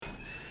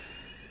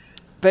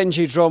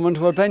Benji Drummond.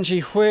 Well,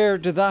 Benji, where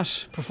did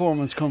that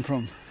performance come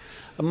from?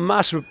 A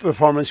massive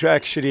performance.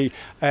 Actually,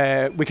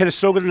 we kind of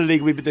struggled in the league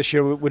a wee bit this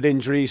year with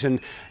injuries and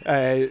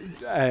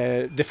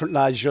different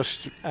lads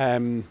just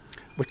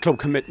with club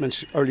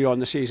commitments early on in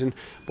the season.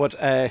 But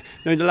now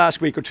in the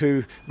last week or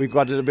two, we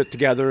got it a bit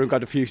together and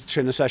got a few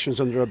training sessions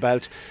under our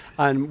belt,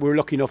 and we were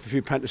lucky enough a few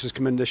apprentices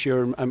come in this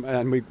year,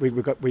 and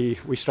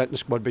we strengthened the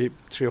squad by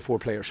 3 or 4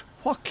 players.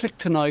 What clicked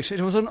tonight?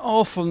 It was an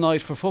awful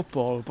night for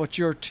football, but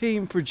your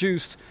team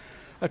produced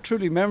a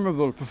truly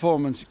memorable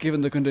performance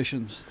given the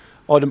conditions.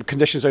 Oh, the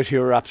conditions out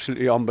here are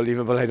absolutely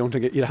unbelievable. I don't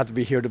think you'd have to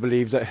be here to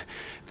believe that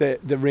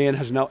the rain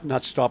has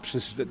not stopped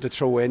since the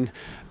throw in.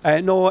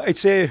 No, I'd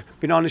say,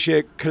 being honest,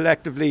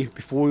 collectively,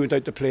 before we went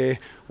out to play,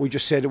 we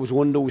just said it was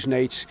one of those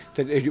nights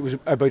that it was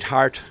about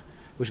heart.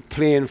 It was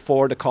playing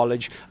for the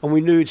college, and we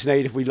knew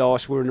tonight if we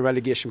lost, we were in a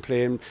relegation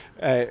playing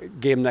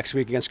game next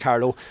week against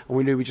Carlow, and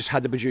we knew we just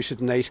had to produce it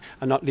tonight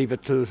and not leave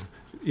it till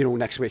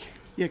next week.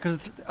 Yeah, because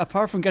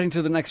apart from getting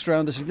to the next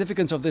round, the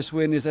significance of this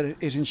win is that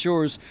it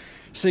ensures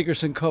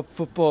Sigerson Cup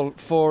football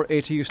for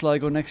ATU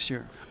Sligo next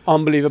year.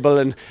 Unbelievable,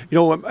 and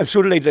I'm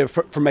so delighted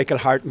for Michael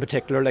Hart in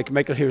particular. Like,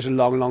 Michael here's a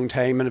long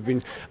time,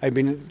 and I've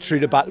been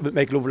through the battle with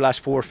Michael over the last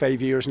 4 or 5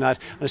 years, and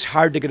it's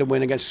hard to get a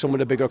win against some of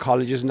the bigger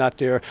colleges, and that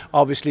they're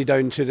obviously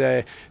down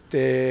to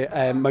the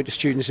amount of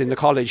students in the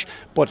college.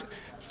 But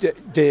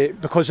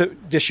because of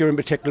this year in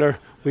particular,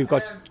 we've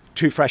got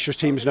 2 freshers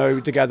teams now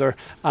together,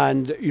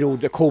 and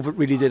the COVID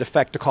really did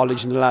affect the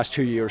college in the last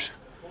 2 years.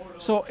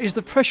 So is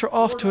the pressure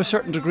off to a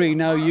certain degree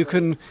now? You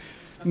can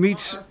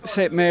meet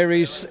St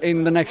Mary's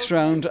in the next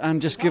round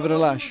and just give it a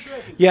lash.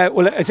 Yeah,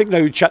 well, I think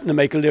now chatting to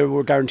Michael there,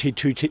 we're guaranteed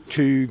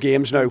two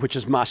games now, which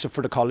is massive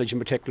for the college in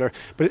particular.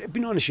 But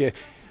being honest,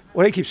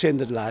 what I keep saying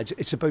to the lads,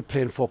 it's about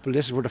playing football.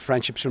 This is where the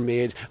friendships are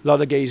made. A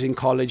lot of guys in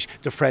college,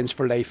 they're friends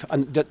for life,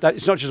 and that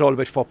it's not just all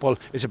about football,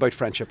 it's about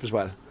friendship as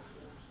well.